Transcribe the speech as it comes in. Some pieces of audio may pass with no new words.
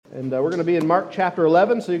And we're going to be in Mark chapter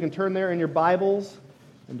 11, so you can turn there in your Bibles.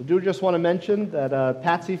 And I do just want to mention that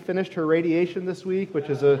Patsy finished her radiation this week, which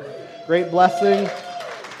is a great blessing.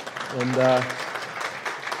 And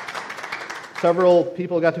several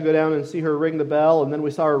people got to go down and see her ring the bell, and then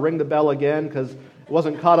we saw her ring the bell again because it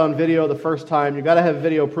wasn't caught on video the first time. You got to have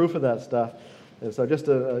video proof of that stuff. And so just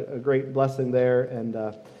a great blessing there.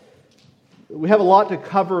 And we have a lot to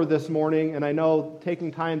cover this morning, and I know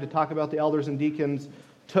taking time to talk about the elders and deacons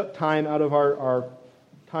took time out of our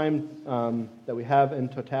time that we have in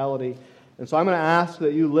totality. And so I'm going to ask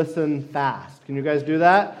that you listen fast. Can you guys do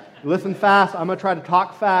that? Listen fast. I'm going to try to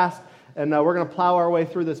talk fast, and we're going to plow our way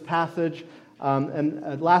through this passage.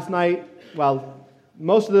 Last night,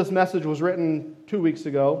 most of this message was written 2 weeks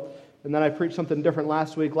ago, and then I preached something different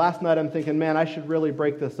last week. Last night I'm thinking, man, I should really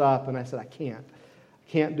break this up, and I said, I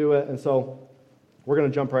can't do it, and so we're going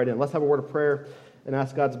to jump right in. Let's have a word of prayer and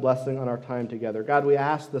ask God's blessing on our time together. God, we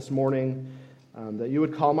ask this morning that you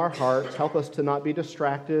would calm our hearts, help us to not be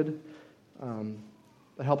distracted,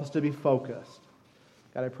 but help us to be focused.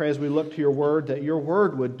 God, I pray as we look to your word that your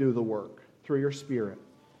word would do the work through your Spirit.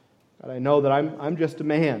 God, I know that I'm just a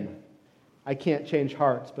man. I can't change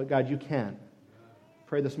hearts, but God, you can.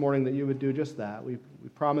 Pray this morning that you would do just that. We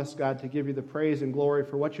promise, God, to give you the praise and glory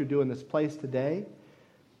for what you do in this place today.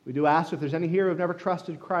 We do ask if there's any here who have never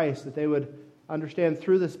trusted Christ, that they would understand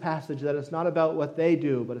through this passage that it's not about what they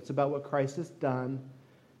do, but it's about what Christ has done.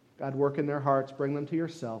 God, work in their hearts, bring them to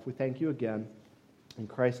yourself. We thank you again. In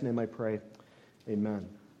Christ's name I pray. Amen.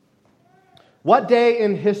 What day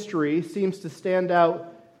in history seems to stand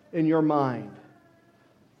out in your mind?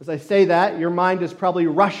 As I say that, your mind is probably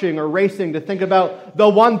rushing or racing to think about the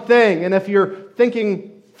one thing. And if you're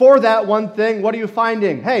thinking for that one thing, what are you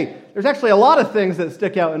finding? Hey, there's actually a lot of things that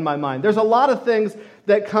stick out in my mind. There's a lot of things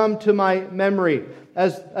that come to my memory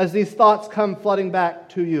as these thoughts come flooding back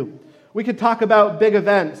to you. We could talk about big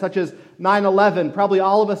events such as 9/11. Probably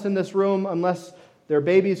all of us in this room, unless they're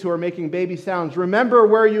babies who are making baby sounds, remember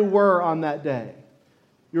where you were on that day.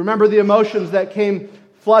 You remember the emotions that came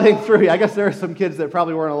flooding through you. I guess there are some kids that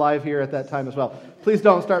probably weren't alive here at that time as well. Please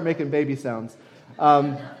don't start making baby sounds.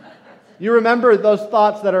 You remember those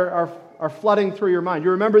thoughts that are flooding through your mind.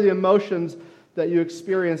 You remember the emotions that you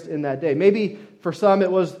experienced in that day. Maybe for some it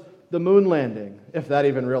was the moon landing, if that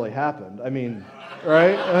even really happened. I mean,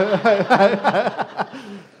 right?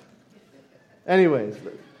 Anyways,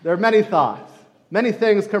 there are many thoughts. Many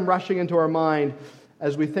things come rushing into our mind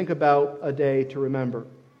as we think about a day to remember.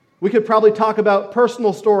 We could probably talk about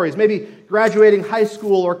personal stories, maybe graduating high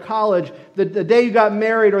school or college, the day you got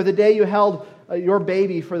married, or the day you held your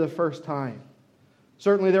baby for the first time.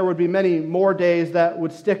 Certainly there would be many more days that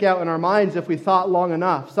would stick out in our minds if we thought long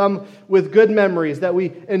enough. Some with good memories that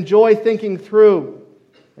we enjoy thinking through,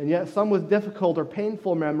 and yet some with difficult or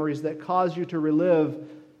painful memories that cause you to relive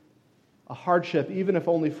a hardship, even if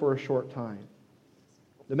only for a short time.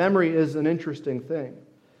 The memory is an interesting thing.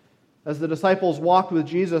 As the disciples walked with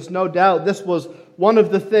Jesus, no doubt this was one of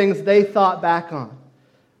the things they thought back on.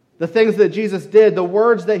 The things that Jesus did, the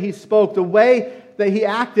words that he spoke, the way that he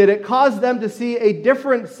acted, it caused them to see a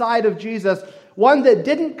different side of Jesus, one that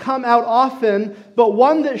didn't come out often, but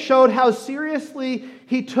one that showed how seriously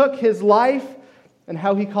he took his life and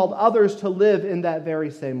how he called others to live in that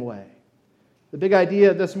very same way. The big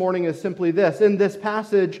idea this morning is simply this. In this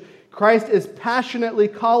passage, Christ is passionately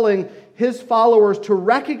calling his followers to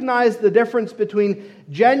recognize the difference between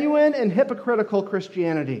genuine and hypocritical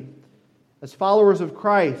Christianity. As followers of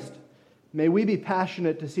Christ, may we be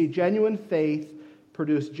passionate to see genuine faith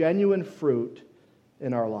produce genuine fruit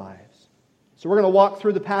in our lives. So we're going to walk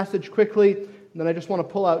through the passage quickly, and then I just want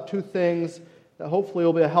to pull out two things that hopefully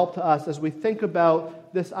will be a help to us as we think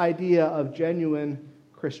about this idea of genuine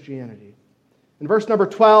Christianity. In verse number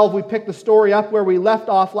 12, we pick the story up where we left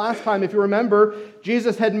off last time. If you remember,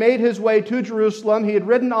 Jesus had made his way to Jerusalem. He had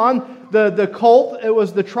ridden on the colt. It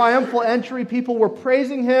was the triumphal entry. People were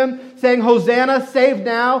praising him, saying, "Hosanna, save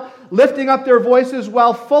now," lifting up their voices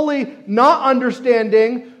while fully not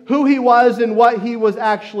understanding who he was and what he was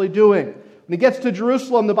actually doing. When he gets to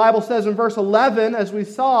Jerusalem, the Bible says in verse 11, as we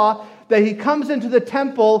saw, that he comes into the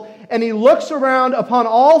temple and he looks around upon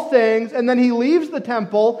all things, and then he leaves the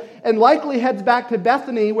temple and likely heads back to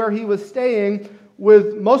Bethany where he was staying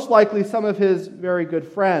with most likely some of his very good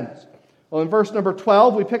friends. Well, in verse number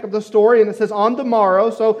 12, we pick up the story and it says, on the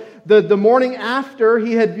morrow, so the morning after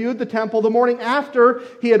he had viewed the temple, the morning after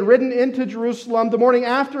he had ridden into Jerusalem, the morning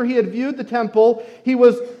after he had viewed the temple, he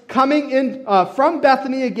was coming in from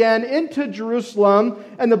Bethany again into Jerusalem,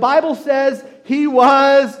 and the Bible says he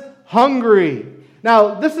was hungry.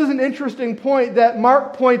 Now, this is an interesting point that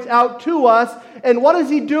Mark points out to us. And what is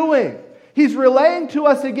he doing? He's relaying to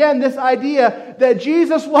us again this idea that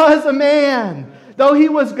Jesus was a man. Though he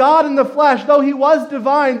was God in the flesh, though he was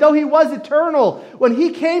divine, though he was eternal, when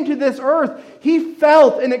he came to this earth, he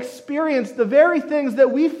felt and experienced the very things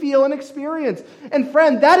that we feel and experience. And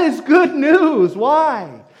friend, that is good news.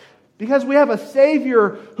 Why? Because we have a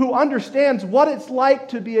Savior who understands what it's like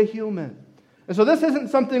to be a human. And so this isn't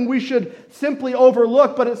something we should simply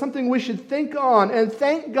overlook, but it's something we should think on and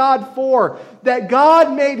thank God for, that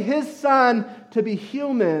God made his Son to be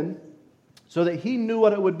human so that he knew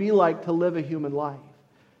what it would be like to live a human life.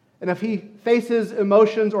 And if he faces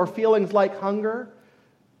emotions or feelings like hunger,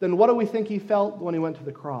 then what do we think he felt when he went to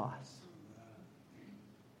the cross?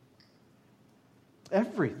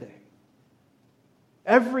 Everything.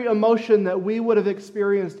 Every emotion that we would have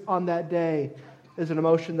experienced on that day is an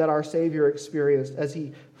emotion that our Savior experienced as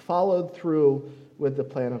he followed through with the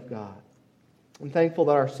plan of God. I'm thankful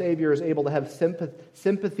that our Savior is able to have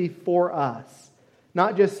sympathy for us.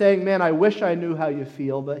 Not just saying, man, I wish I knew how you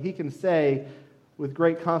feel, but he can say with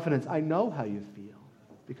great confidence, I know how you feel,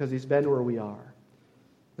 because he's been where we are.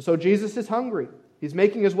 And so Jesus is hungry. He's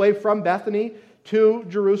making his way from Bethany to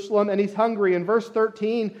Jerusalem, and he's hungry. In verse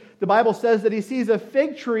 13, the Bible says that he sees a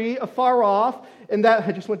fig tree afar off, and that,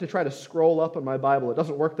 I just went to try to scroll up on my Bible. It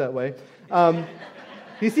doesn't work that way.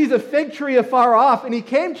 He sees a fig tree afar off, and he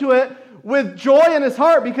came to it with joy in his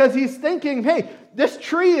heart because he's thinking, hey, this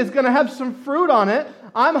tree is going to have some fruit on it.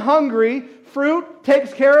 I'm hungry. Fruit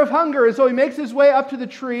takes care of hunger. And so he makes his way up to the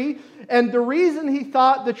tree, and the reason he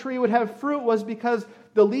thought the tree would have fruit was because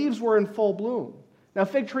the leaves were in full bloom. Now,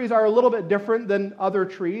 fig trees are a little bit different than other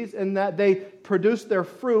trees in that they produce their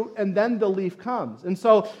fruit and then the leaf comes. And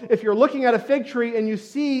so if you're looking at a fig tree and you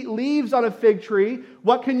see leaves on a fig tree,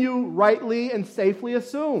 what can you rightly and safely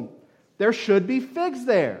assume? There should be figs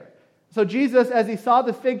there. So Jesus, as he saw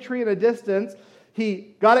the fig tree in a distance,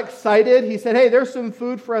 he got excited. He said, hey, there's some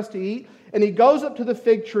food for us to eat. And he goes up to the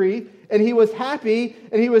fig tree, and he was happy,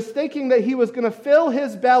 and he was thinking that he was going to fill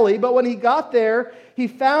his belly. But when he got there, he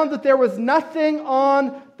found that there was nothing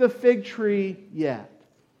on the fig tree yet.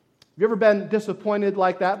 Have you ever been disappointed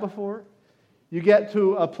like that before? You get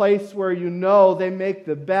to a place where you know they make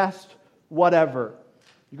the best whatever.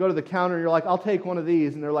 You go to the counter, and you're like, I'll take one of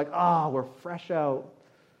these. And they're like, we're fresh out.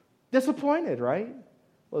 Disappointed, right?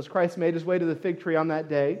 Well, as Christ made his way to the fig tree on that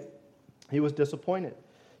day, he was disappointed.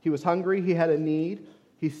 He was hungry. He had a need.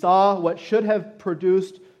 He saw what should have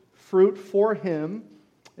produced fruit for him,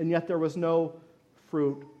 and yet there was no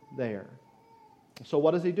fruit there. So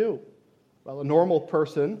what does he do? Well, a normal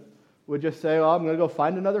person would just say, I'm going to go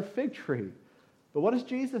find another fig tree. But what does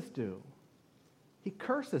Jesus do? He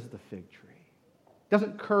curses the fig tree. He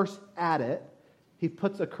doesn't curse at it. He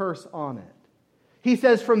puts a curse on it. He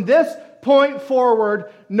says, from this point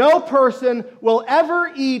forward, no person will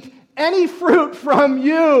ever eat any fruit from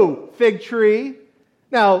you, fig tree.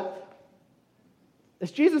 Now,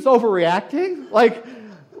 is Jesus overreacting? Like,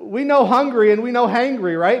 we know hungry and we know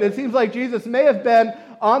hangry, right? It seems like Jesus may have been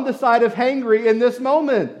on the side of hangry in this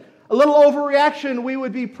moment. A little overreaction, we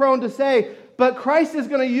would be prone to say, but Christ is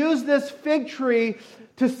going to use this fig tree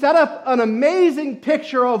to set up an amazing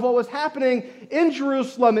picture of what was happening in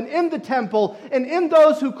Jerusalem and in the temple and in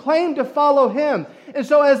those who claimed to follow him. And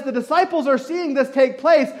so as the disciples are seeing this take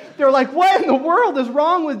place, they're like, what in the world is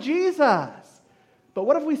wrong with Jesus? But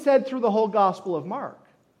what have we said through the whole Gospel of Mark?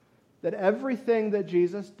 That everything that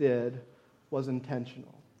Jesus did was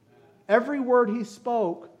intentional. Every word he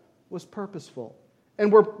spoke was purposeful.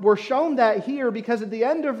 And we're shown that here because at the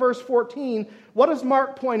end of verse 14, what does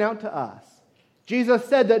Mark point out to us? Jesus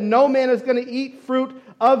said that no man is going to eat fruit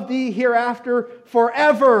of thee hereafter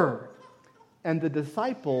forever. And the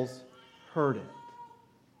disciples heard it.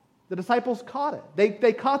 The disciples caught it.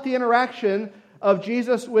 They caught the interaction of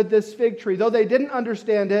Jesus with this fig tree. Though they didn't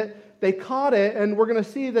understand it, they caught it, and we're going to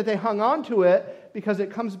see that they hung on to it because it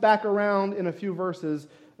comes back around in a few verses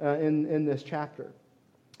in this chapter.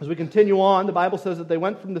 As we continue on, the Bible says that they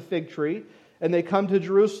went from the fig tree, and they come to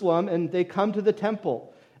Jerusalem, and they come to the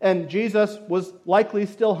temple. And Jesus was likely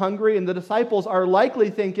still hungry, and the disciples are likely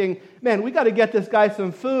thinking, man, we got to get this guy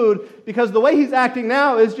some food because the way he's acting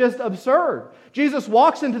now is just absurd. Jesus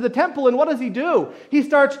walks into the temple, and what does he do? He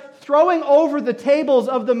starts throwing over the tables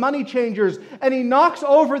of the money changers, and he knocks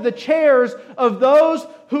over the chairs of those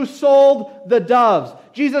who sold the doves.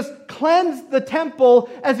 Jesus cleansed the temple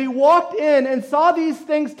as he walked in and saw these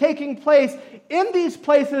things taking place in these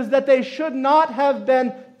places that they should not have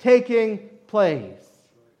been taking place.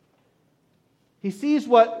 He sees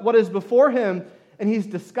what is before him, and he's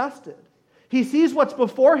disgusted. He sees what's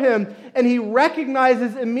before him, and he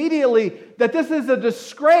recognizes immediately that this is a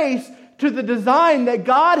disgrace to the design that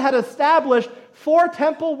God had established for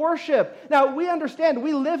temple worship. Now, we understand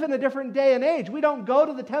we live in a different day and age. We don't go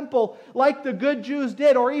to the temple like the good Jews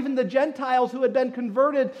did, or even the Gentiles who had been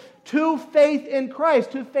converted to faith in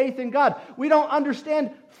Christ, to faith in God. We don't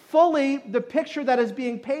understand fully the picture that is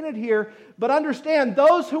being painted here, but understand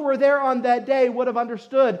those who were there on that day would have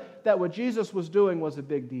understood that what Jesus was doing was a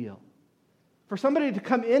big deal. For somebody to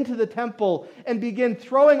come into the temple and begin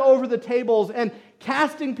throwing over the tables and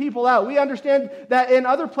casting people out. We understand that in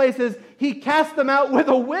other places, he cast them out with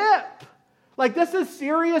a whip. Like, this is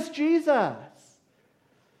serious Jesus.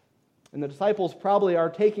 And the disciples probably are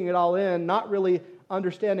taking it all in, not really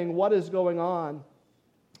understanding what is going on,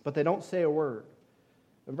 but they don't say a word.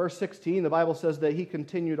 In verse 16, the Bible says that he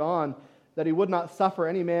continued on, that he would not suffer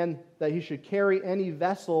any man that he should carry any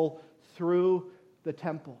vessel through the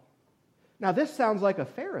temple. Now, this sounds like a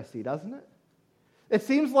Pharisee, doesn't it? It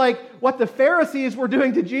seems like what the Pharisees were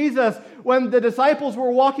doing to Jesus when the disciples were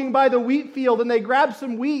walking by the wheat field and they grabbed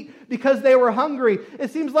some wheat because they were hungry. It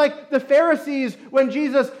seems like the Pharisees when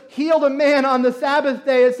Jesus healed a man on the Sabbath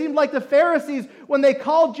day. It seemed like the Pharisees when they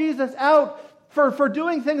called Jesus out for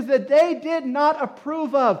doing things that they did not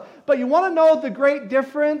approve of. But you want to know the great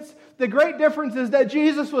difference? The great difference is that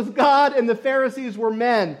Jesus was God and the Pharisees were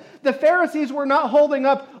men. The Pharisees were not holding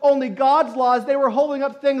up only God's laws, they were holding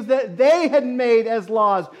up things that they had made as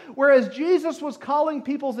laws. Whereas Jesus was calling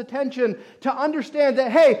people's attention to understand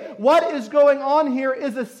that, hey, what is going on here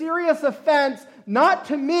is a serious offense, not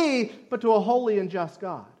to me, but to a holy and just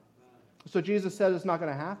God. So Jesus said it's not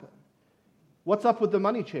going to happen. What's up with the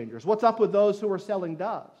money changers? What's up with those who are selling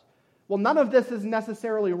doves? Well, none of this is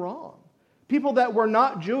necessarily wrong. People that were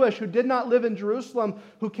not Jewish, who did not live in Jerusalem,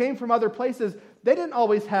 who came from other places, they didn't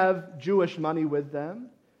always have Jewish money with them.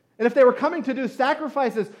 And if they were coming to do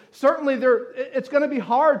sacrifices, certainly it's going to be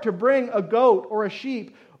hard to bring a goat or a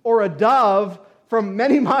sheep or a dove from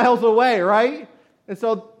many miles away, right? And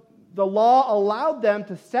so the law allowed them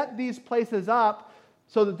to set these places up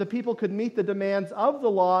so that the people could meet the demands of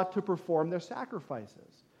the law to perform their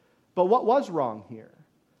sacrifices. But what was wrong here?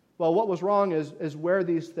 Well, what was wrong is where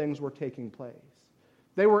these things were taking place.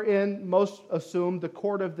 They were in, most assumed, the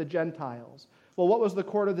court of the Gentiles. Well, what was the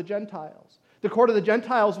court of the Gentiles? The court of the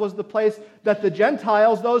Gentiles was the place that the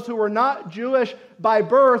Gentiles, those who were not Jewish by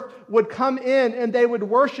birth, would come in and they would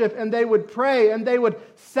worship and they would pray and they would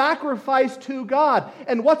sacrifice to God.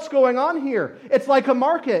 And what's going on here? It's like a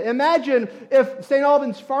market. Imagine if St.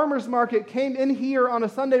 Albans Farmers Market came in here on a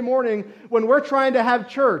Sunday morning when we're trying to have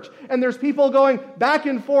church and there's people going back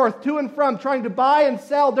and forth, to and from, trying to buy and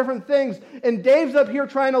sell different things. And Dave's up here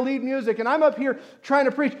trying to lead music and I'm up here trying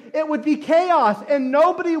to preach. It would be chaos and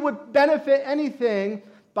nobody would benefit anything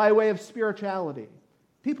by way of spirituality.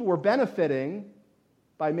 People were benefiting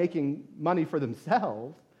by making money for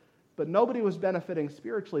themselves, but nobody was benefiting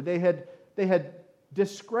spiritually. They had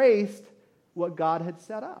disgraced what God had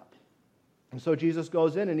set up. And so Jesus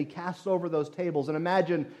goes in and he casts over those tables. And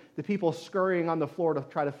imagine the people scurrying on the floor to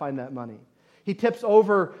try to find that money. He tips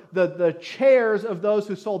over the chairs of those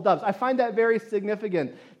who sold doves. I find that very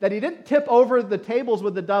significant, that he didn't tip over the tables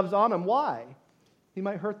with the doves on them. Why? He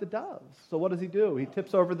might hurt the doves. So what does he do? He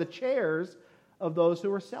tips over the chairs of those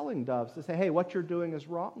who are selling doves to say, hey, what you're doing is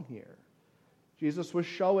wrong here. Jesus was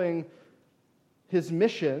showing his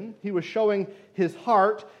mission. He was showing his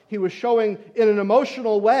heart. He was showing in an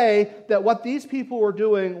emotional way that what these people were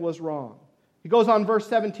doing was wrong. He goes on verse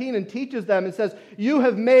 17 and teaches them and says, you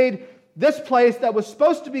have made this place that was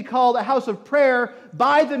supposed to be called a house of prayer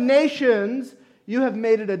by the nations, you have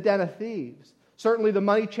made it a den of thieves. Certainly the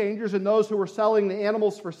money changers and those who were selling the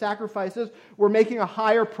animals for sacrifices were making a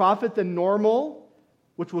higher profit than normal,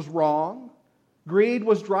 which was wrong. Greed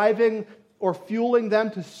was driving or fueling them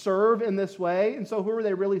to serve in this way. And so who were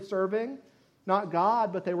they really serving? Not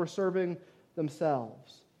God, but they were serving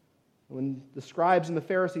themselves. When the scribes and the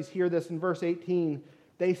Pharisees hear this in verse 18,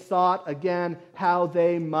 they sought again how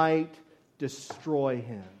they might destroy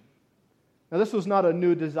him. Now this was not a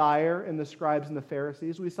new desire in the scribes and the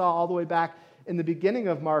Pharisees. We saw all the way back in the beginning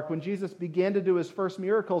of Mark, when Jesus began to do his first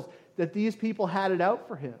miracles, that these people had it out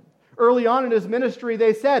for him. Early on in his ministry,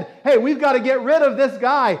 they said, hey, we've got to get rid of this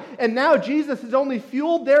guy. And now Jesus has only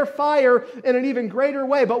fueled their fire in an even greater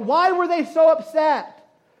way. But why were they so upset?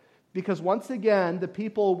 Because once again, the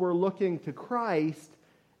people were looking to Christ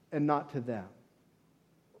and not to them.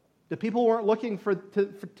 The people weren't looking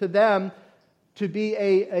to them to be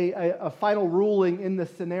a final ruling in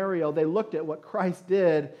this scenario. They looked at what Christ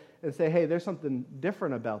did and say, hey, there's something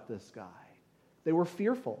different about this guy. They were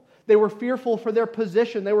fearful. They were fearful for their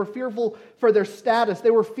position. They were fearful for their status.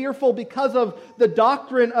 They were fearful because of the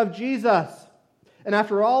doctrine of Jesus. And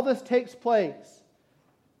after all this takes place,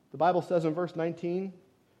 the Bible says in verse 19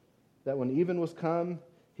 that when even was come,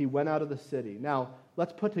 he went out of the city. Now,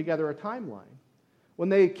 let's put together a timeline. When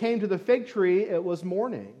they came to the fig tree, it was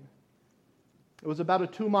morning. It was about a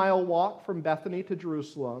 2-mile walk from Bethany to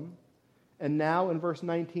Jerusalem. And now in verse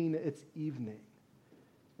 19, it's evening.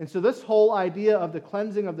 And so this whole idea of the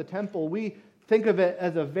cleansing of the temple, we think of it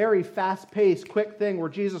as a very fast-paced, quick thing where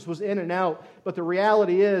Jesus was in and out. But the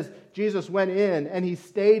reality is, Jesus went in and he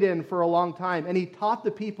stayed in for a long time. And he taught the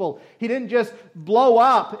people. He didn't just blow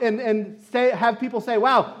up and have people say,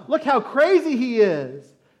 wow, look how crazy he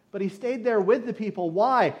is. But he stayed there with the people.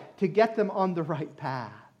 Why? To get them on the right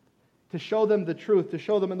path. To show them the truth. To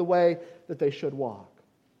show them in the way that they should walk.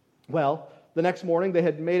 Well, the next morning they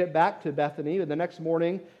had made it back to Bethany. And the next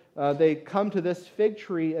morning they come to this fig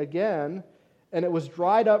tree again. And it was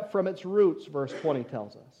dried up from its roots, verse 20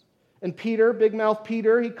 tells us. And Peter, big mouth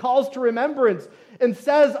Peter, he calls to remembrance and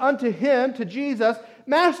says unto him, to Jesus,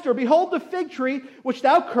 Master, behold the fig tree which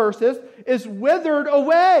thou cursest is withered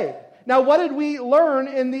away. Now what did we learn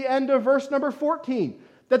in the end of verse number 14?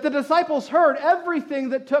 That the disciples heard everything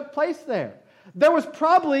that took place there. There was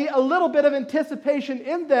probably a little bit of anticipation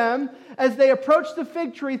in them as they approached the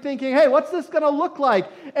fig tree thinking, hey, what's this going to look like?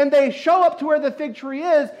 And they show up to where the fig tree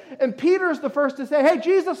is, and Peter's the first to say, hey,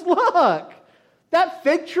 Jesus, look! That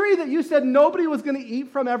fig tree that you said nobody was going to eat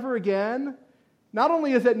from ever again, not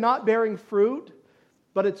only is it not bearing fruit,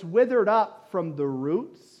 but it's withered up from the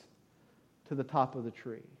roots to the top of the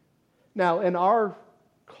tree. Now, in our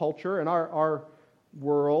culture, in our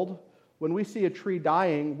world, when we see a tree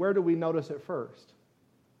dying, where do we notice it first?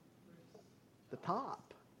 The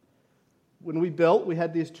top. When we built, we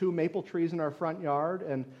had these 2 maple trees in our front yard,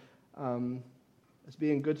 and as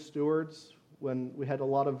being good stewards, when we had a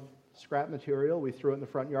lot of scrap material, we threw it in the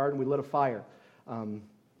front yard and we lit a fire.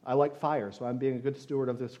 I like fire, so I'm being a good steward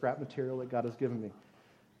of the scrap material that God has given me.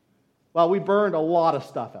 Well, we burned a lot of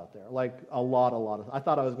stuff out there, like a lot of. I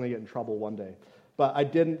thought I was going to get in trouble one day, but I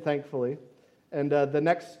didn't, thankfully. And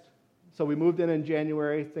so we moved in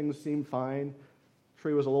January. Things seemed fine. The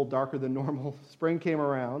tree was a little darker than normal. Spring came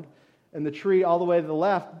around, and the tree all the way to the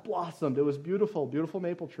left blossomed. It was beautiful, beautiful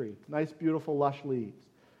maple tree. Nice, beautiful, lush leaves.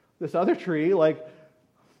 This other tree,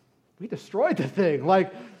 we destroyed the thing.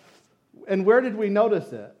 And where did we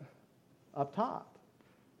notice it? Up top.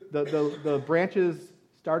 The branches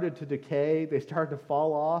started to decay. They started to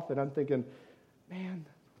fall off, and I'm thinking, man,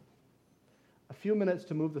 a few minutes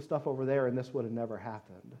to move the stuff over there, and this would have never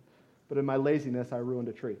happened. But in my laziness, I ruined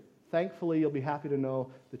a tree. Thankfully, you'll be happy to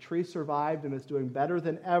know the tree survived and is doing better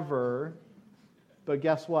than ever. But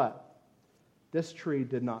guess what? This tree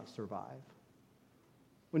did not survive.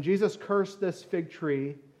 When Jesus cursed this fig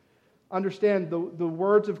tree, understand the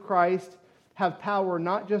words of Christ have power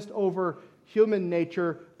not just over human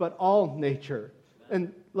nature, but all nature.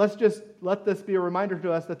 And let's just let this be a reminder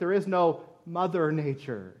to us that there is no mother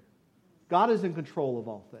nature. God is in control of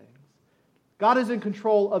all things. God is in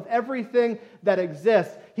control of everything that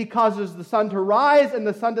exists. He causes the sun to rise and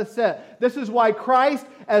the sun to set. This is why Christ,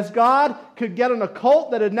 as God, could get on a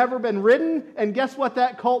colt that had never been ridden, and guess what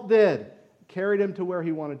that colt did? Carried him to where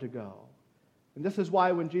he wanted to go. And this is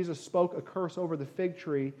why when Jesus spoke a curse over the fig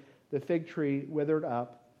tree withered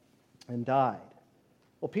up and died.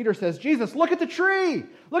 Well, Peter says, Jesus, look at the tree.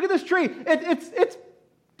 Look at this tree. It's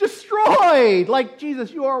destroyed. Like,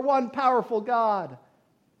 Jesus, you are one powerful God.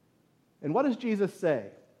 And what does Jesus say?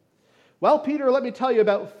 Well, Peter, let me tell you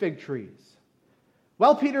about fig trees.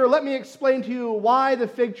 Well, Peter, let me explain to you why the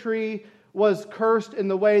fig tree was cursed in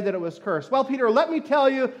the way that it was cursed. Well, Peter, let me tell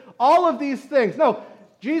you all of these things. No,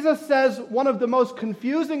 Jesus says one of the most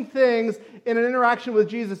confusing things in an interaction with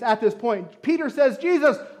Jesus at this point. Peter says,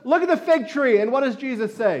 Jesus, look at the fig tree. And what does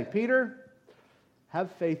Jesus say? Peter,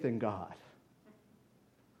 have faith in God.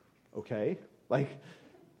 Okay,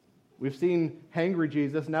 we've seen hangry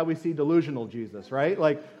Jesus, now we see delusional Jesus, right?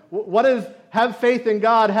 What does have faith in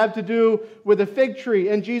God have to do with a fig tree?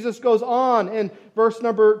 And Jesus goes on in verse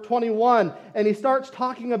number 21, and he starts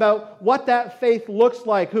talking about what that faith looks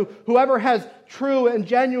like. Whoever has true and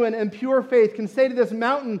genuine and pure faith can say to this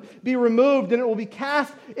mountain, be removed, and it will be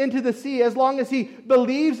cast into the sea, as long as he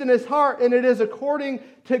believes in his heart, and it is according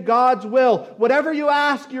to God's will. Whatever you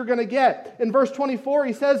ask, you're going to get. In verse 24,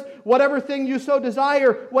 he says, whatever thing you so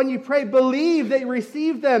desire, when you pray, believe that you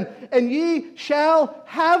receive them, and ye shall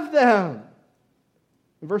have them.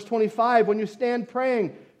 In verse 25, when you stand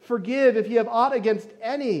praying, forgive if ye have aught against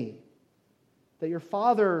any, that your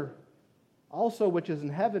Father also which is in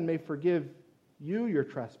heaven may forgive you your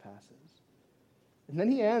trespasses. And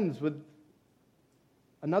then he ends with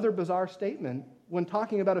another bizarre statement when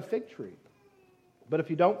talking about a fig tree. But if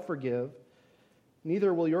you don't forgive,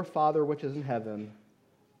 neither will your Father which is in heaven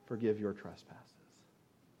forgive your trespasses.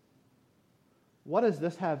 What does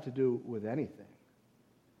this have to do with anything?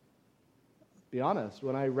 Be honest,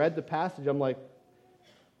 when I read the passage, I'm like,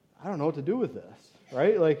 I don't know what to do with this,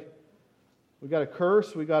 right? Like, we got a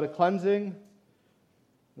curse, we got a cleansing,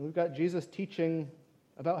 and we've got Jesus teaching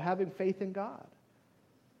about having faith in God.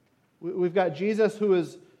 We've got Jesus who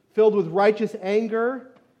is filled with righteous anger,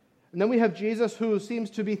 and then we have Jesus who seems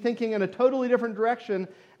to be thinking in a totally different direction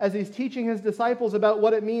as he's teaching his disciples about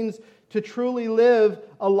what it means to truly live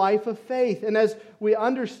a life of faith. And as we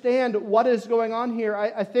understand what is going on here,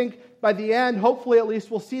 I think by the end, hopefully at least,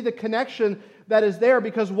 we'll see the connection that is there.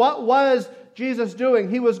 Because what was Jesus doing?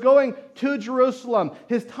 He was going to Jerusalem.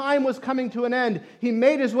 His time was coming to an end. He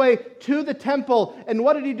made his way to the temple. And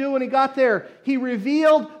what did he do when he got there? He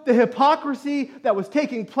revealed the hypocrisy that was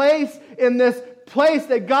taking place in this place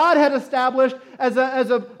that God had established as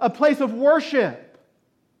a place of worship.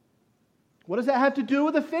 What does that have to do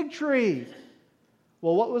with the fig tree?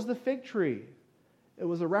 Well, what was the fig tree? It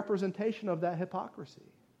was a representation of that hypocrisy.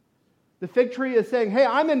 The fig tree is saying, hey,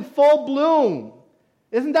 I'm in full bloom.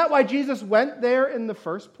 Isn't that why Jesus went there in the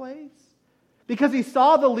first place? Because he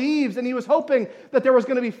saw the leaves and he was hoping that there was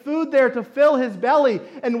going to be food there to fill his belly.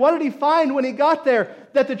 And what did he find when he got there?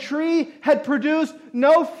 That the tree had produced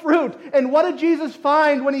no fruit. And what did Jesus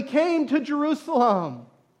find when he came to Jerusalem?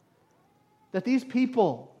 That these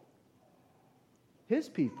people, his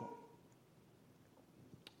people,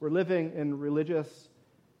 were living in religious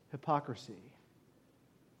hypocrisy.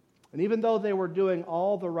 And even though they were doing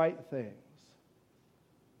all the right things,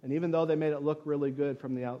 and even though they made it look really good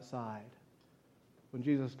from the outside, when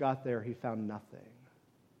Jesus got there, he found nothing.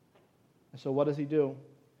 And so what does he do?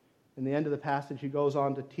 In the end of the passage, he goes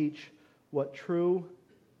on to teach what true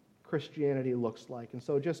Christianity looks like. And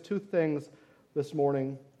so just two things this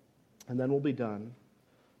morning, and then we'll be done.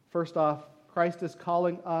 First off, Christ is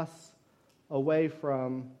calling us away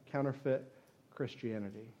from counterfeit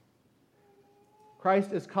Christianity.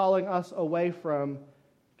 Christ is calling us away from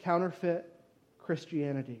counterfeit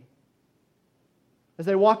Christianity. As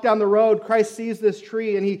they walk down the road, Christ sees this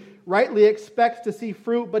tree and he rightly expects to see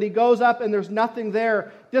fruit, but he goes up and there's nothing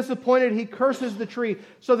there. Disappointed, he curses the tree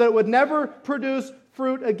so that it would never produce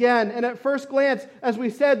fruit again. And at first glance, as we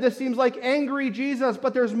said, this seems like angry Jesus,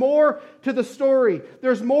 but there's more to the story.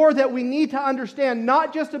 There's more that we need to understand,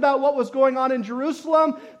 not just about what was going on in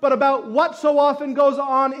Jerusalem, but about what so often goes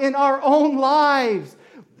on in our own lives.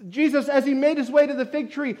 Jesus, as he made his way to the fig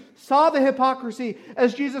tree, saw the hypocrisy.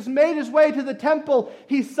 As Jesus made his way to the temple,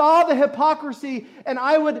 he saw the hypocrisy. And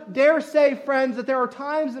I would dare say, friends, that there are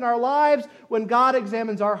times in our lives when God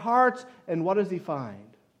examines our hearts, and what does he find?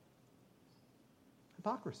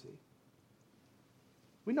 Hypocrisy.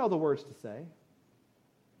 We know the words to say.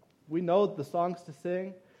 We know the songs to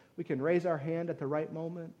sing. We can raise our hand at the right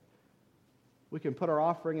moment. We can put our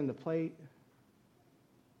offering in the plate.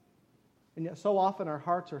 And yet so often our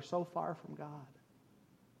hearts are so far from God.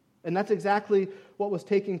 And that's exactly what was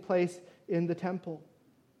taking place in the temple.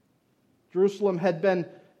 Jerusalem had been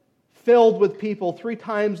filled with people. 3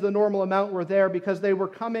 times the normal amount were there because they were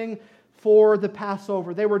coming for the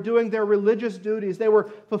Passover. They were doing their religious duties. They were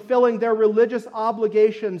fulfilling their religious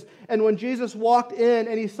obligations. And when Jesus walked in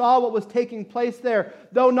and he saw what was taking place there,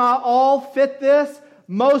 though not all fit this,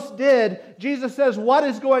 most did. Jesus says what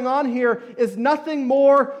is going on here is nothing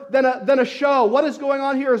more than a show. What is going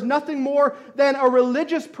on here is nothing more than a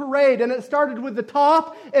religious parade. And it started with the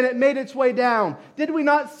top and it made its way down. Did we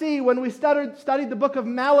not see when we studied the book of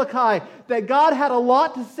Malachi that God had a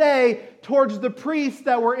lot to say towards the priests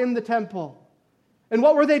that were in the temple? And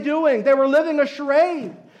what were they doing? They were living a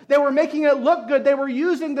charade. They were making it look good. They were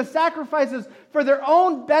using the sacrifices for their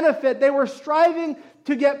own benefit. They were striving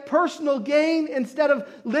to get personal gain instead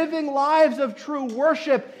of living lives of true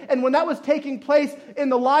worship. And when that was taking place in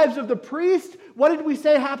the lives of the priest, what did we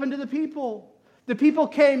say happened to the people? The people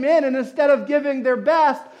came in and instead of giving their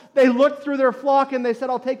best, they looked through their flock and they said,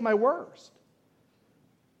 I'll take my worst.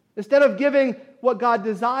 Instead of giving what God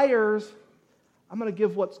desires, I'm going to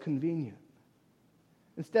give what's convenient.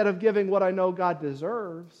 Instead of giving what I know God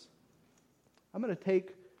deserves, I'm going to take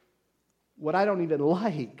what I don't even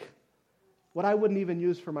like, what I wouldn't even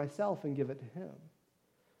use for myself, and give it to him.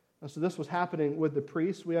 And so this was happening with the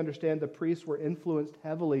priests. We understand the priests were influenced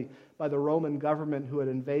heavily by the Roman government who had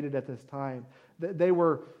invaded at this time. They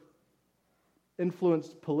were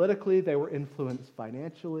influenced politically. They were influenced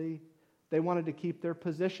financially. They wanted to keep their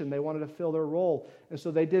position. They wanted to fill their role. And so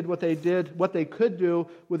they did, what they could do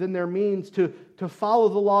within their means to follow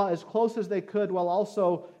the law as close as they could while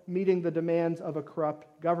also meeting the demands of a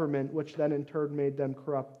corrupt government, which then in turn made them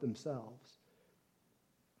corrupt themselves.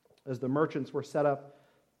 As the merchants were set up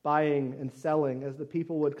buying and selling, as the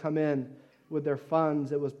people would come in with their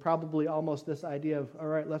funds, it was probably almost this idea of, all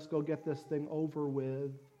right, let's go get this thing over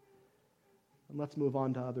with and let's move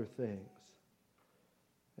on to other things.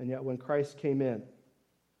 And yet when Christ came in,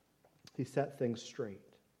 he set things straight.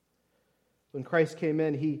 When Christ came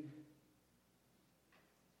in, he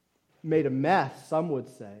made a mess, some would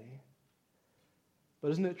say.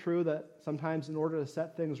 But isn't it true that sometimes in order to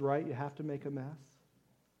set things right, you have to make a mess?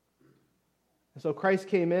 And so Christ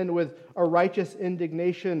came in with a righteous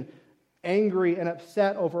indignation, angry and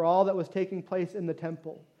upset over all that was taking place in the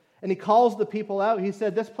temple. And he calls the people out. He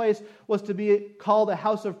said this place was to be called a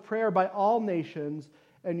house of prayer by all nations,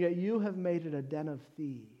 and yet you have made it a den of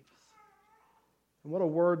thieves. And what a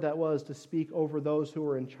word that was to speak over those who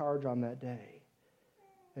were in charge on that day.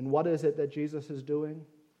 And what is it that Jesus is doing?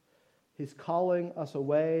 He's calling us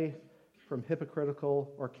away from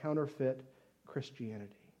hypocritical or counterfeit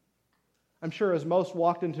Christianity. I'm sure as most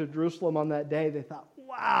walked into Jerusalem on that day, they thought,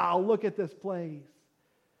 wow, look at this place.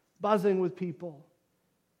 Buzzing with people.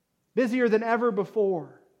 Busier than ever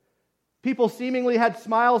before. People seemingly had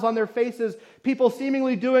smiles on their faces. People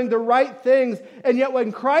seemingly doing the right things. And yet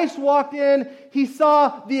when Christ walked in, he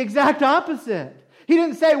saw the exact opposite. He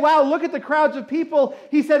didn't say, wow, look at the crowds of people.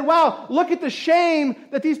 He said, wow, look at the shame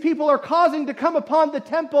that these people are causing to come upon the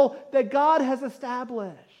temple that God has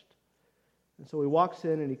established. And so he walks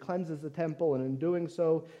in and he cleanses the temple, and in doing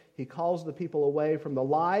so, he calls the people away from the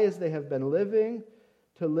lies they have been living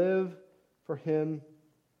to live for him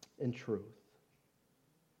in truth.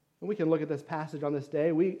 And we can look at this passage on this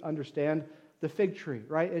day. We understand the fig tree,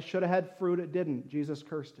 right? It should have had fruit, it didn't. Jesus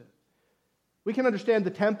cursed it. We can understand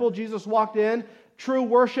the temple. Jesus walked in. True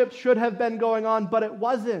worship should have been going on, but it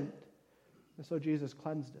wasn't. And so Jesus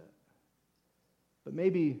cleansed it. But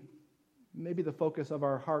maybe the focus of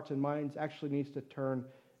our hearts and minds actually needs to turn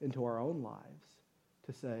into our own lives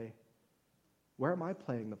to say, where am I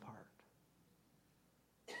playing the part?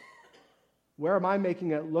 Where am I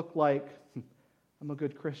making it look like I'm a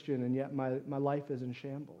good Christian and yet my life is in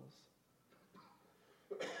shambles?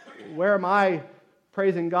 Where am I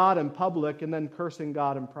praising God in public and then cursing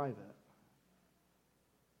God in private?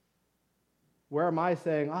 Where am I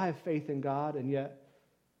saying, I have faith in God, and yet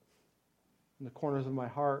in the corners of my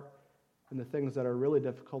heart and the things that are really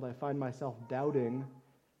difficult, I find myself doubting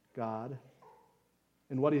God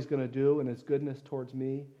and what he's going to do and his goodness towards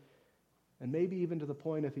me, and maybe even to the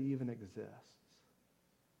point if he even exists.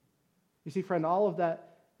 You see, friend, all of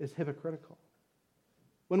that is hypocritical.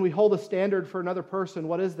 When we hold a standard for another person,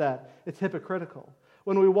 what is that? It's hypocritical.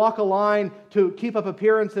 When we walk a line to keep up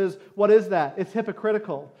appearances, what is that? It's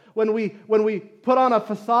hypocritical. When we put on a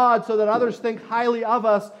facade so that others think highly of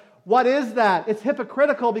us, what is that? It's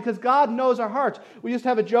hypocritical because God knows our hearts. We used to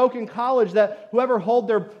have a joke in college that whoever held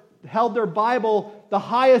their Bible the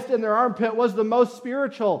highest in their armpit was the most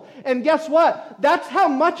spiritual. And guess what? That's how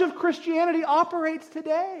much of Christianity operates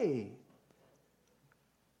today.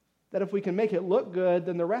 That if we can make it look good,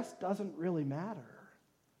 then the rest doesn't really matter.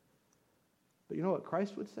 But you know what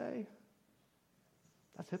Christ would say?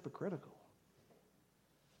 That's hypocritical.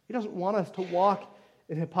 He doesn't want us to walk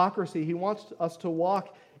in hypocrisy. He wants us to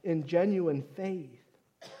walk in genuine faith.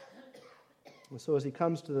 And so as he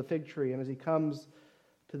comes to the fig tree and as he comes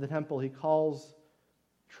to the temple, he calls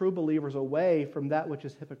true believers away from that which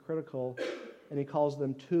is hypocritical, and he calls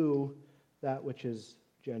them to that which is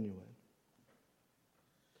genuine.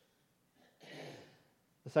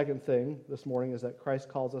 The second thing this morning is that Christ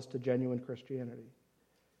calls us to genuine Christianity.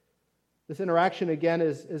 This interaction, again,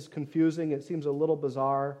 is confusing. It seems a little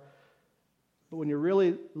bizarre. But when you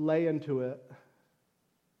really lay into it,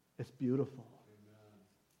 it's beautiful. Amen.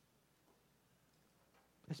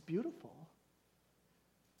 It's beautiful.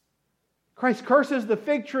 Christ curses the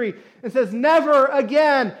fig tree and says, never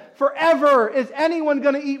again, forever, is anyone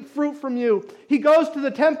going to eat fruit from you. He goes to the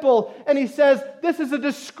temple and he says, this is a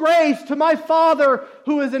disgrace to my Father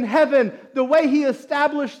who is in heaven. The way he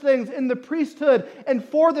established things in the priesthood and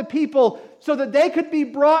for the people so that they could be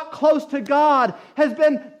brought close to God has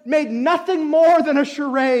been made nothing more than a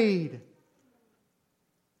charade.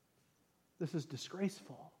 This is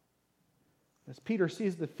disgraceful. As Peter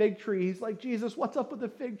sees the fig tree, he's like, Jesus, what's up with the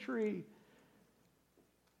fig tree?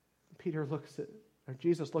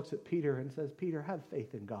 Jesus looks at Peter and says, Peter, have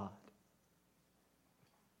faith in God.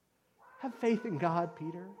 Have faith in God,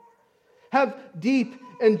 Peter. Have deep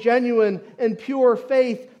and genuine and pure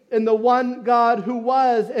faith in the one God who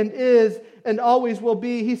was and is and always will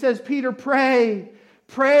be. He says, Peter, pray.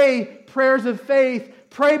 Pray prayers of faith.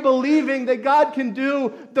 Pray believing that God can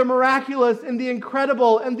do the miraculous and the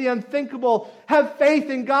incredible and the unthinkable. Have faith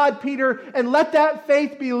in God, Peter, and let that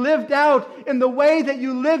faith be lived out in the way that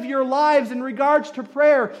you live your lives in regards to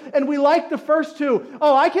prayer. And we like the first two.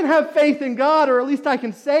 Oh, I can have faith in God, or at least I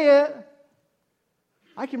can say it.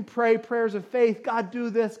 I can pray prayers of faith. God, do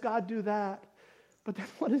this. God, do that. But then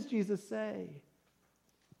what does Jesus say?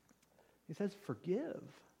 He says, forgive.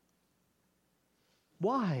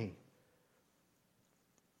 Why?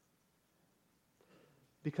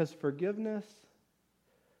 Because forgiveness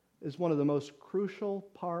is one of the most crucial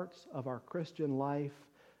parts of our Christian life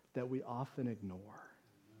that we often ignore.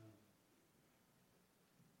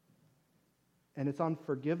 And it's on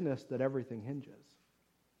forgiveness that everything hinges.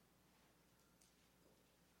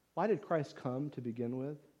 Why did Christ come to begin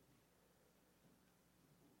with?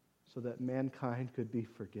 So that mankind could be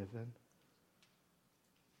forgiven.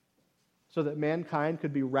 So that mankind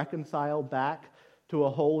could be reconciled back to a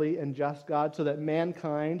holy and just God, so that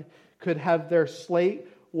mankind could have their slate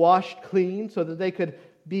washed clean, so that they could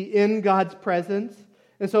be in God's presence.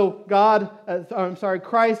 And so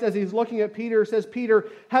Christ, as he's looking at Peter, says, Peter,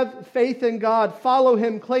 have faith in God, follow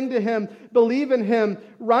him, cling to him, believe in him,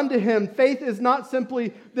 run to him. Faith is not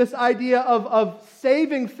simply this idea of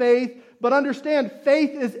saving faith, but understand,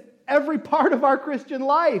 faith is every part of our Christian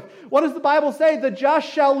life. What does the Bible say? The just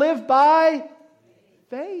shall live by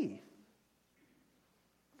faith.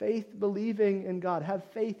 Faith, believing in God. Have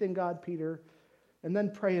faith in God, Peter, and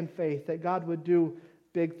then pray in faith that God would do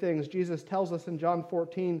big things. Jesus tells us in John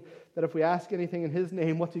 14 that if we ask anything in his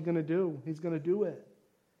name, what's he going to do? He's going to do it.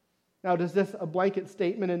 Now, does this a blanket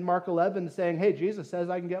statement in Mark 11 saying, hey, Jesus says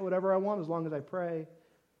I can get whatever I want as long as I pray?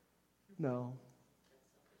 No.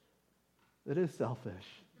 It is selfish.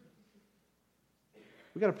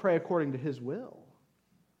 We've got to pray according to his will.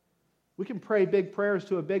 We can pray big prayers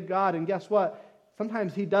to a big God, and guess what?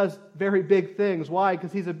 Sometimes he does very big things. Why?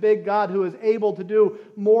 Because he's a big God who is able to do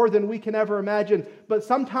more than we can ever imagine. But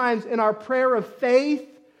sometimes in our prayer of faith,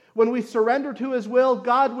 when we surrender to his will,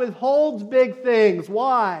 God withholds big things.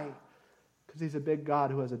 Why? Because he's a big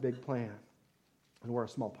God who has a big plan. And we're a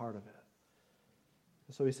small part of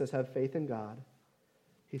it. So he says, have faith in God.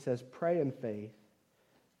 He says, pray in faith.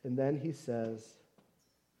 And then he says,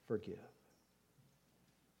 forgive.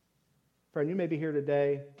 Friend, you may be here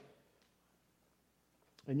today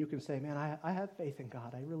and you can say, man, I have faith in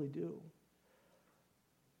God. I really do.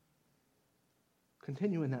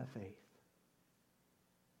 Continue in that faith.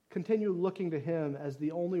 Continue looking to him as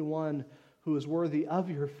the only one who is worthy of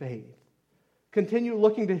your faith. Continue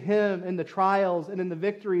looking to him in the trials and in the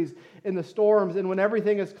victories, in the storms, and when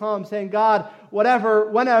everything has come, saying, God, whatever,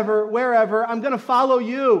 whenever, wherever, I'm going to follow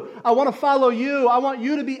you. I want to follow you. I want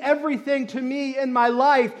you to be everything to me in my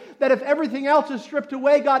life, that if everything else is stripped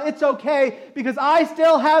away, God, it's okay, because I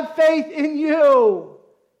still have faith in you.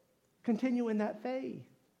 Continue in that faith.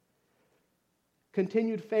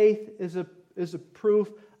 Continued faith is a proof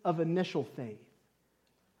of initial faith.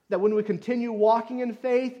 That when we continue walking in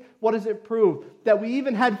faith, what does it prove? That we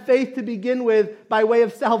even had faith to begin with by way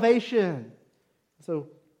of salvation. So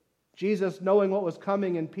Jesus, knowing what was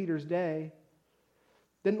coming in Peter's day,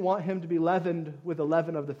 didn't want him to be leavened with the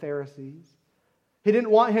leaven of the Pharisees. He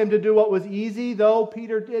didn't want him to do what was easy, though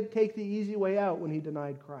Peter did take the easy way out when he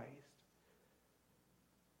denied Christ.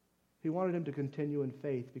 He wanted him to continue in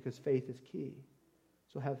faith because faith is key.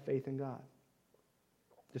 So have faith in God.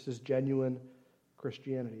 This is genuine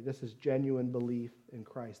Christianity. This is genuine belief in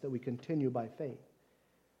Christ, that we continue by faith.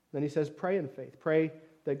 Then he says, pray in faith. Pray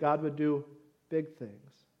that God would do big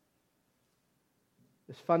things.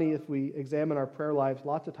 It's funny, if we examine our prayer lives,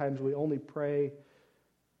 lots of times we only pray,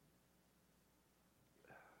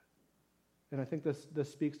 and I think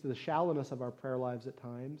this speaks to the shallowness of our prayer lives at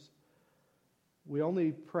times. We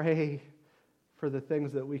only pray for the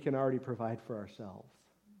things that we can already provide for ourselves.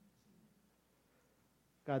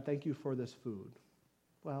 God, thank you for this food.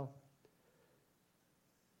 Well,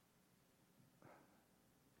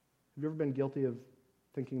 have you ever been guilty of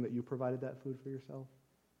thinking that you provided that food for yourself?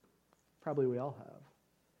 Probably we all have.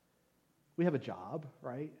 We have a job,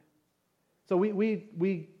 right? So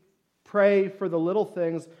we pray for the little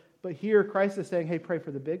things, but here Christ is saying, hey, pray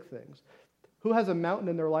for the big things. Who has a mountain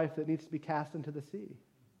in their life that needs to be cast into the sea?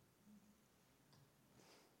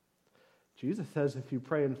 Jesus says if you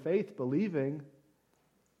pray in faith, believing,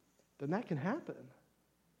 then that can happen.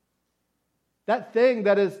 That thing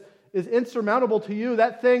that is insurmountable to you,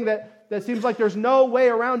 that thing that seems like there's no way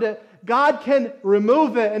around it, God can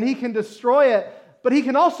remove it and he can destroy it, but he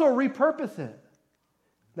can also repurpose it.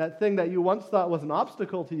 That thing that you once thought was an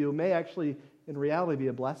obstacle to you may actually, in reality, be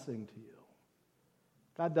a blessing to you.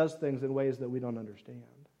 God does things in ways that we don't understand.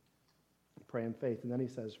 Pray in faith. And then he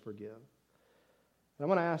says, forgive. And I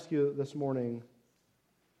want to ask you this morning,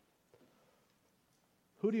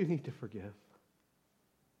 who do you need to forgive?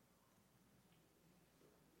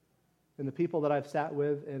 And the people that I've sat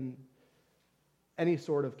with in any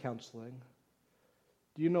sort of counseling,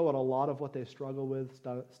 do you know what a lot of what they struggle with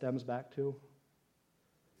stems back to?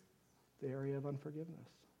 The area of unforgiveness.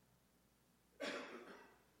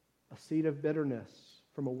 A seed of bitterness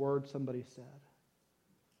from a word somebody said.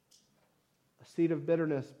 A seed of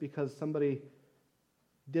bitterness because somebody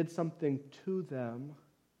did something to them,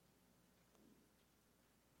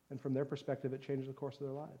 and from their perspective, it changed the course of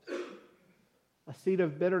their lives. A seed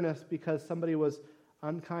of bitterness because somebody was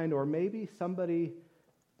unkind, or maybe somebody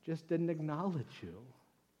just didn't acknowledge you.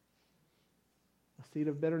 A seed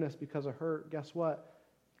of bitterness because of hurt. Guess what?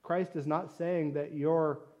 Christ is not saying that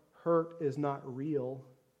your hurt is not real.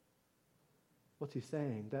 What's he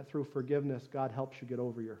saying? That through forgiveness, God helps you get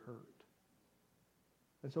over your hurt.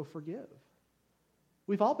 And so forgive.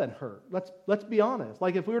 We've all been hurt. Let's be honest.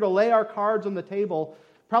 Like if we were to lay our cards on the table,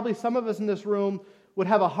 probably some of us in this room would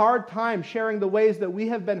have a hard time sharing the ways that we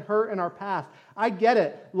have been hurt in our past. I get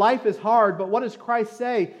it. Life is hard, but what does Christ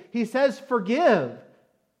say? He says forgive.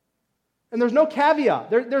 And there's no caveat.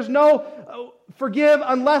 There's no forgive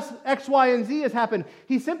unless X, Y, and Z has happened.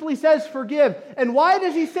 He simply says forgive. And why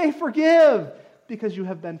does he say forgive? Because you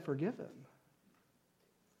have been forgiven.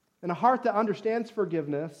 And a heart that understands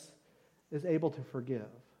forgiveness is able to forgive.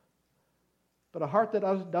 But a heart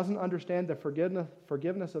that doesn't understand the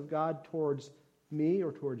forgiveness of God towards me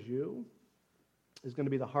or towards you is going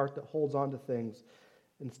to be the heart that holds on to things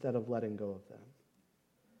instead of letting go of them.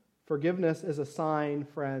 Forgiveness is a sign,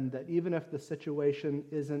 friend, that even if the situation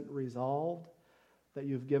isn't resolved, that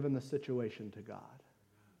you've given the situation to God.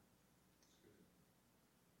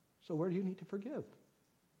 So where do you need to forgive?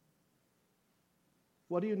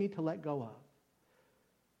 What do you need to let go of?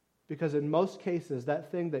 Because in most cases,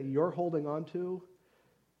 that thing that you're holding on to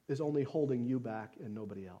is only holding you back and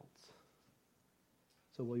nobody else.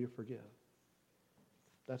 So will you forgive?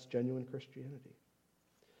 That's genuine Christianity.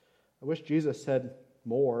 I wish Jesus said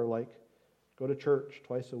more, like go to church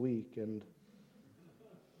twice a week and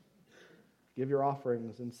give your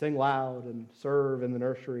offerings and sing loud and serve in the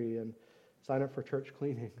nursery and sign up for church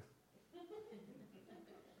cleaning.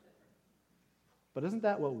 But isn't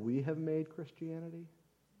that what we have made Christianity?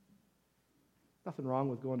 Nothing wrong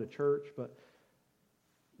with going to church, but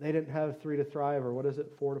they didn't have 3 to thrive, or what is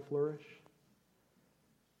it, 4 to flourish?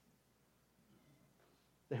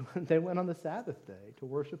 They went on the Sabbath day to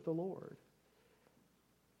worship the Lord.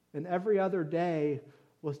 And every other day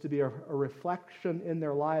was to be a reflection in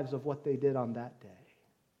their lives of what they did on that day.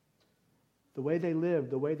 The way they lived,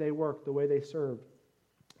 the way they worked, the way they served,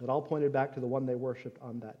 it all pointed back to the one they worshiped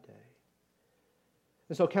on that day.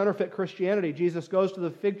 And so counterfeit Christianity, Jesus goes to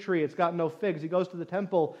the fig tree, it's got no figs. He goes to the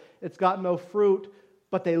temple, it's got no fruit,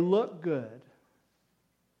 but they look good.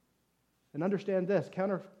 And understand this,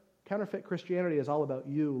 counterfeit Christianity is all about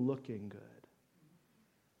you looking good.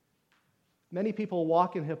 Many people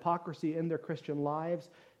walk in hypocrisy in their Christian lives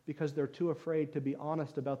because they're too afraid to be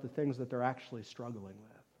honest about the things that they're actually struggling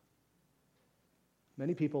with.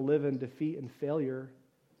 Many people live in defeat and failure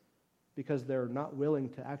because they're not willing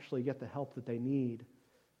to actually get the help that they need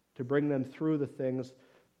to bring them through the things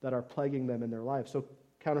that are plaguing them in their lives. So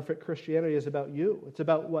counterfeit Christianity is about you. It's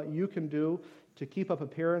about what you can do to keep up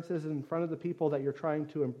appearances in front of the people that you're trying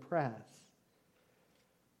to impress.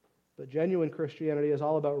 But genuine Christianity is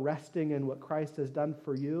all about resting in what Christ has done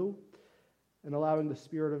for you and allowing the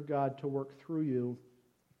Spirit of God to work through you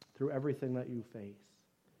through everything that you face.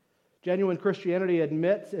 Genuine Christianity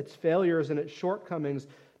admits its failures and its shortcomings,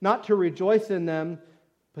 not to rejoice in them,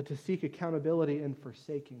 but to seek accountability in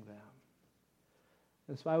forsaking them.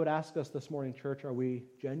 And so I would ask us this morning, church, are we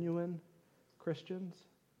genuine Christians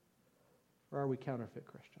or are we counterfeit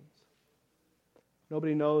Christians?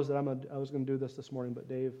 Nobody knows that I was going to do this morning, but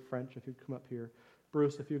Dave French, if you'd come up here.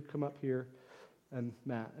 Bruce, if you'd come up here. And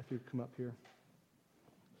Matt, if you'd come up here.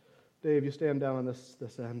 Dave, you stand down on this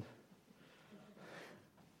end.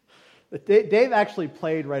 Dave actually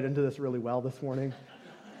played right into this really well this morning.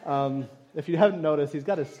 If you haven't noticed, he's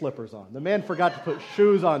got his slippers on. The man forgot to put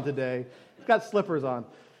shoes on today. He's got slippers on.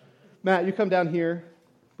 Matt, you come down here.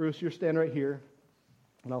 Bruce, you're stand right here.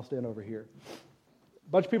 And I'll stand over here.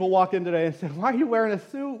 A bunch of people walked in today and said, why are you wearing a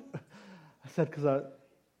suit? I said, because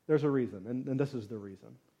there's a reason, and this is the reason.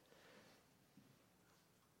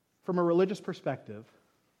 From a religious perspective,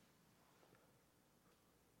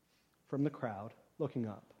 from the crowd, looking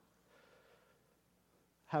up,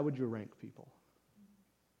 how would you rank people?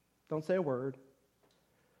 Don't say a word.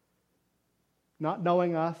 Not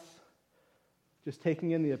knowing us, just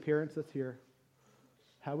taking in the appearance that's here.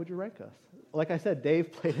 How would you rank us? Like I said,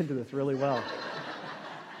 Dave played into this really well.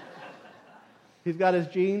 He's got his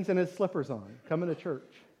jeans and his slippers on, coming to church.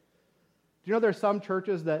 Do you know there's some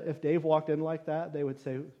churches that if Dave walked in like that, they would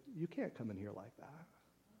say, you can't come in here like that.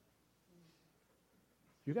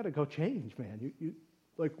 You got to go change, man.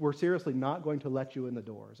 Like, we're seriously not going to let you in the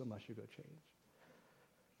doors unless you go change.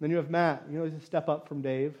 Then you have Matt. You know, he's a step up from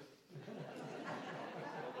Dave.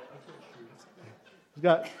 He's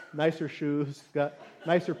got nicer shoes, got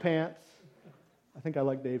nicer pants. I think I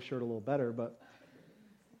like Dave's shirt a little better, but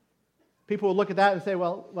people would look at that and say,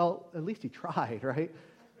 well, at least he tried, right?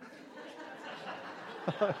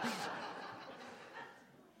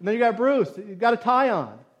 And then you got Bruce. He's got a tie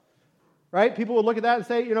on, right? People would look at that and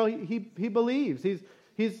say, you know, he believes.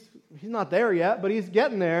 He's not there yet, but he's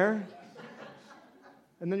getting there.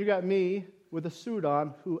 And then you got me with a suit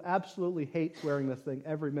on who absolutely hates wearing this thing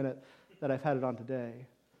every minute that I've had it on today.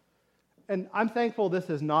 And I'm thankful this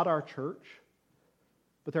is not our church,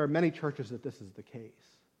 but there are many churches that this is the case,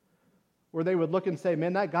 where they would look and say,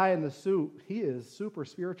 man, that guy in the suit, he is super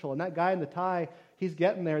spiritual. And that guy in the tie, he's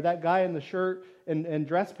getting there. That guy in the shirt and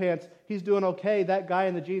dress pants, he's doing okay. That guy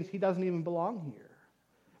in the jeans, he doesn't even belong here.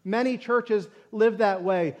 Many churches live that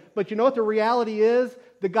way. But you know what the reality is?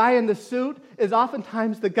 The guy in the suit is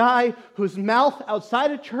oftentimes the guy whose mouth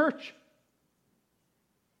outside of church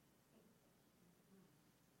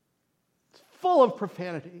is full of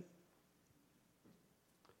profanity.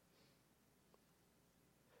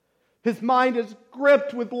 His mind is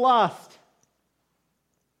gripped with lust.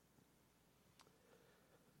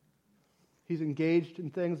 He's engaged in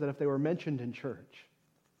things that if they were mentioned in church,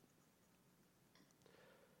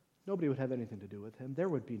 nobody would have anything to do with him. There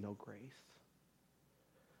would be no grace.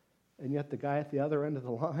 And yet the guy at the other end of the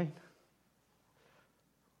line,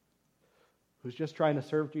 who's just trying to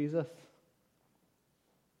serve Jesus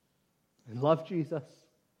and love Jesus,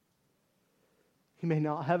 he may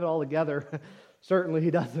not have it all together. Certainly he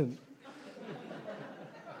doesn't.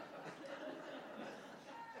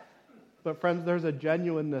 But friends, there's a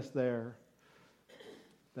genuineness there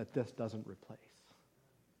that this doesn't replace.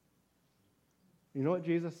 You know what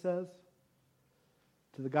Jesus says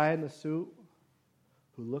to the guy in the suit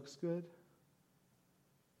who looks good?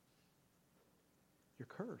 You're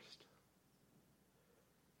cursed.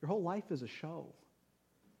 Your whole life is a show.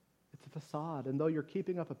 It's a facade. And though you're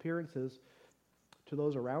keeping up appearances to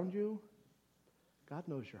those around you, God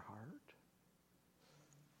knows your heart.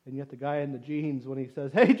 And yet the guy in the jeans, when he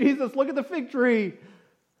says, hey, Jesus, look at the fig tree.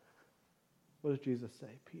 What does Jesus say?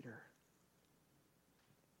 Peter,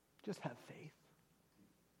 just have faith.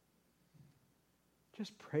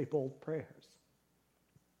 Just pray bold prayers.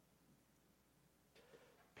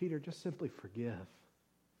 Peter, just simply forgive.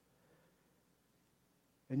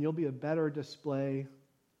 And you'll be a better display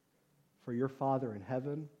for your Father in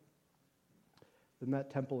heaven than that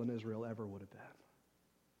temple in Israel ever would have been.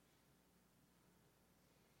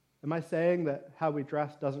 Am I saying that how we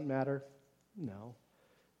dress doesn't matter? No.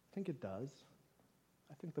 I think it does.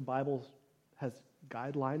 I think the Bible has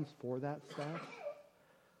guidelines for that stuff.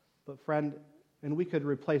 But friend, and we could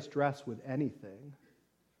replace dress with anything.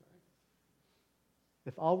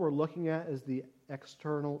 If all we're looking at is the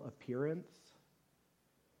external appearance,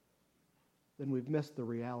 then we've missed the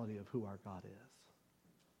reality of who our God is.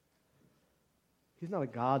 He's not a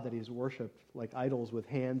God that he's worshipped like idols with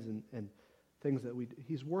hands and things that we do.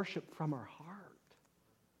 He's worshipped from our heart.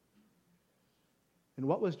 And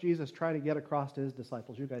what was Jesus trying to get across to his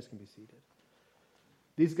disciples? You guys can be seated.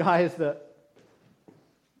 These guys that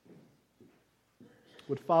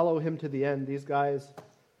would follow him to the end, these guys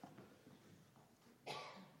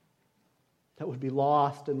that would be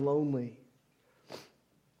lost and lonely.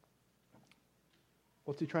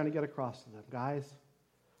 What's he trying to get across to them? Guys,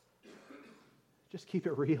 just keep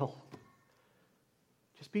it real.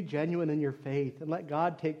 Just be genuine in your faith and let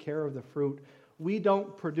God take care of the fruit. We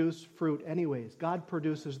don't produce fruit anyways. God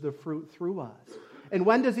produces the fruit through us. And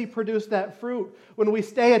when does he produce that fruit? When we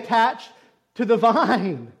stay attached to the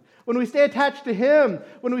vine. When we stay attached to him.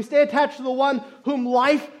 When we stay attached to the one whom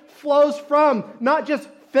life flows from. Not just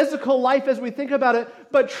physical life as we think about it,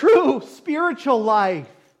 but true spiritual life.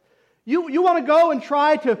 You want to go and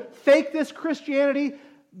try to fake this Christianity?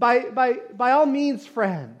 By all means,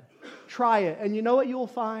 friend. Try it. And you know what you will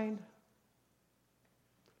find?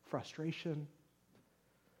 Frustration.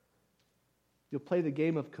 You'll play the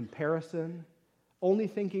game of comparison, only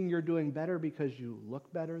thinking you're doing better because you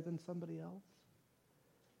look better than somebody else.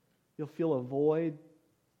 You'll feel a void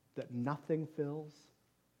that nothing fills.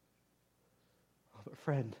 Oh, but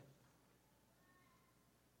friend,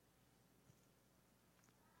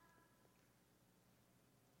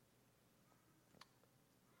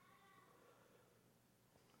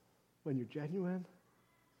 when you're genuine,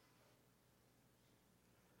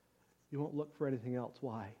 you won't look for anything else.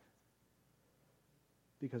 Why?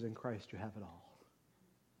 Because in Christ you have it all.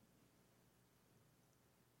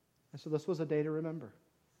 And so this was a day to remember.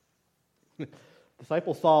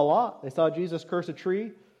 Disciples saw a lot. They saw Jesus curse a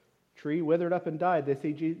tree. Tree withered up and died.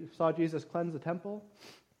 They saw Jesus cleanse the temple.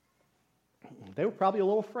 They were probably a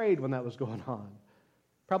little afraid when that was going on.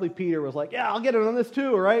 Probably Peter was like, yeah, I'll get in on this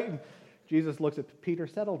too, right? And Jesus looks at Peter,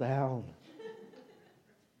 settle down.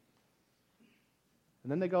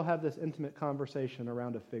 And then they go have this intimate conversation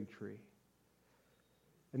around a fig tree.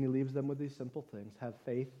 And he leaves them with these simple things. Have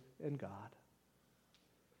faith in God.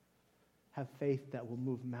 Have faith that will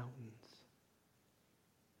move mountains.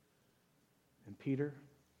 And Peter,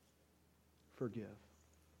 forgive.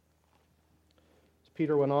 As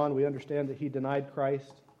Peter went on, we understand that he denied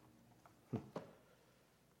Christ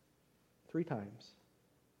 3 times.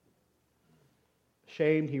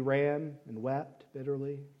 Ashamed, he ran and wept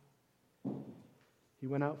bitterly. He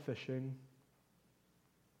went out fishing.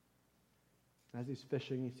 As he's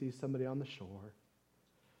fishing, he sees somebody on the shore.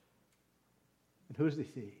 And who does he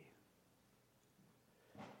see?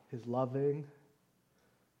 His loving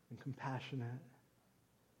and compassionate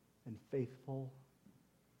and faithful,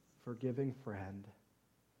 forgiving friend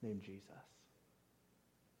named Jesus.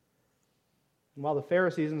 And while the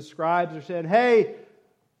Pharisees and scribes are saying, hey,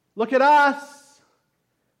 look at us.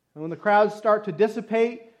 And when the crowds start to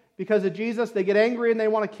dissipate because of Jesus, they get angry and they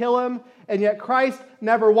want to kill him. And yet Christ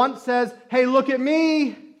never once says, hey, look at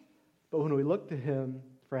me. But when we look to him,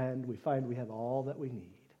 friend, we find we have all that we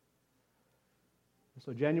need. And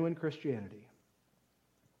so genuine Christianity,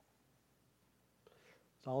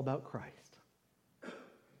 it's all about Christ.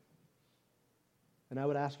 And I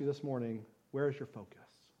would ask you this morning, where is your focus?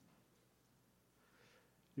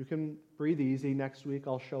 You can breathe easy. Next week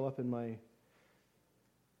I'll show up in my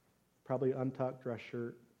probably untucked dress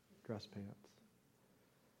shirt, dress pants.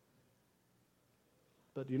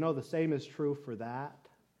 But do you know the same is true for that?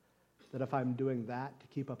 That if I'm doing that to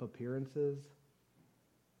keep up appearances,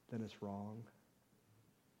 then it's wrong.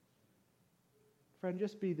 Friend,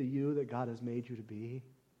 just be the you that God has made you to be.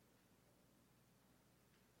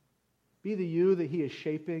 Be the you that he is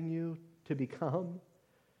shaping you to become.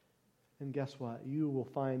 And guess what? You will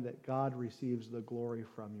find that God receives the glory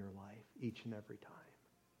from your life each and every time.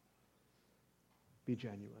 Be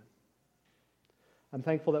genuine. I'm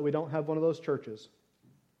thankful that we don't have one of those churches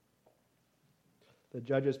that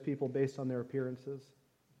judges people based on their appearances.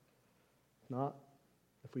 If not,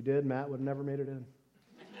 if we did, Matt would have never made it in.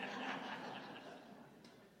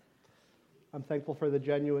 I'm thankful for the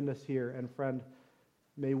genuineness here. And friend,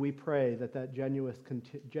 may we pray that that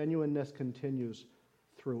genuineness continues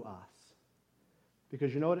through us.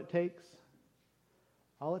 Because you know what it takes?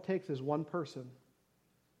 All it takes is one person.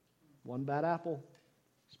 One bad apple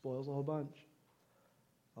spoils a whole bunch.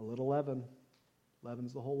 A little leaven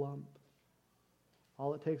leavens the whole lump.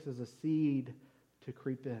 All it takes is a seed to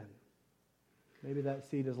creep in. Maybe that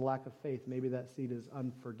seed is lack of faith. Maybe that seed is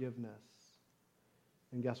unforgiveness.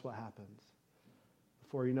 And guess what happens?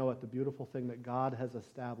 Before you know it, the beautiful thing that God has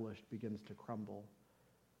established begins to crumble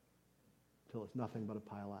until it's nothing but a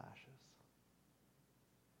pile of ashes.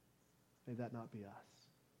 May that not be us.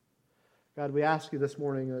 God, we ask you this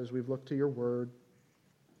morning as we've looked to your word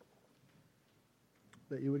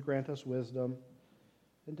that you would grant us wisdom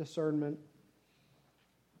and discernment,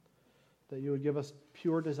 that you would give us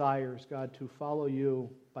pure desires, God, to follow you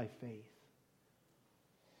by faith.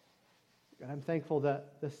 God, I'm thankful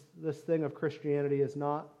that this thing of Christianity is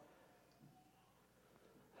not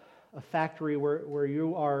a factory where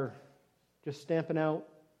you are just stamping out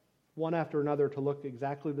one after another to look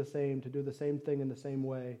exactly the same, to do the same thing in the same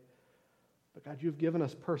way. But God, you've given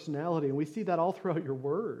us personality, and we see that all throughout your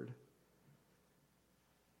word.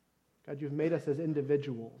 God, you've made us as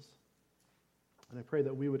individuals. And I pray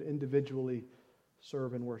that we would individually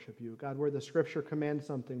serve and worship you. God, where the Scripture commands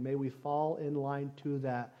something, may we fall in line to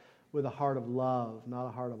that with a heart of love, not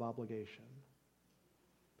a heart of obligation.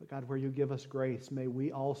 But God, where you give us grace, may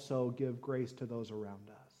we also give grace to those around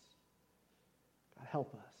us. God,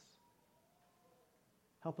 help us.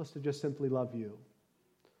 Help us to just simply love you.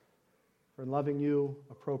 For in loving you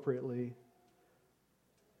appropriately,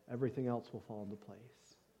 everything else will fall into place.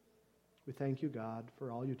 We thank you, God,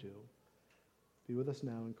 for all you do. Be with us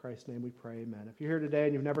now. In Christ's name we pray, amen. If you're here today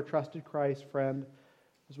and you've never trusted Christ, friend,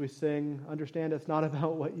 as we sing, understand it's not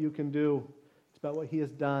about what you can do. It's about what He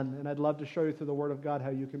has done. And I'd love to show you through the Word of God how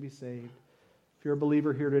you can be saved. If you're a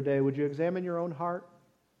believer here today, would you examine your own heart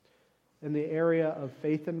in the area of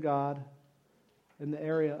faith in God, in the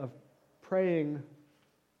area of praying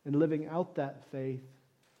and living out that faith,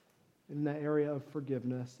 in the area of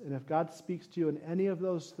forgiveness? And if God speaks to you in any of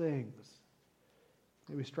those things,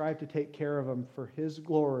 may we strive to take care of them for His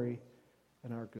glory and our good.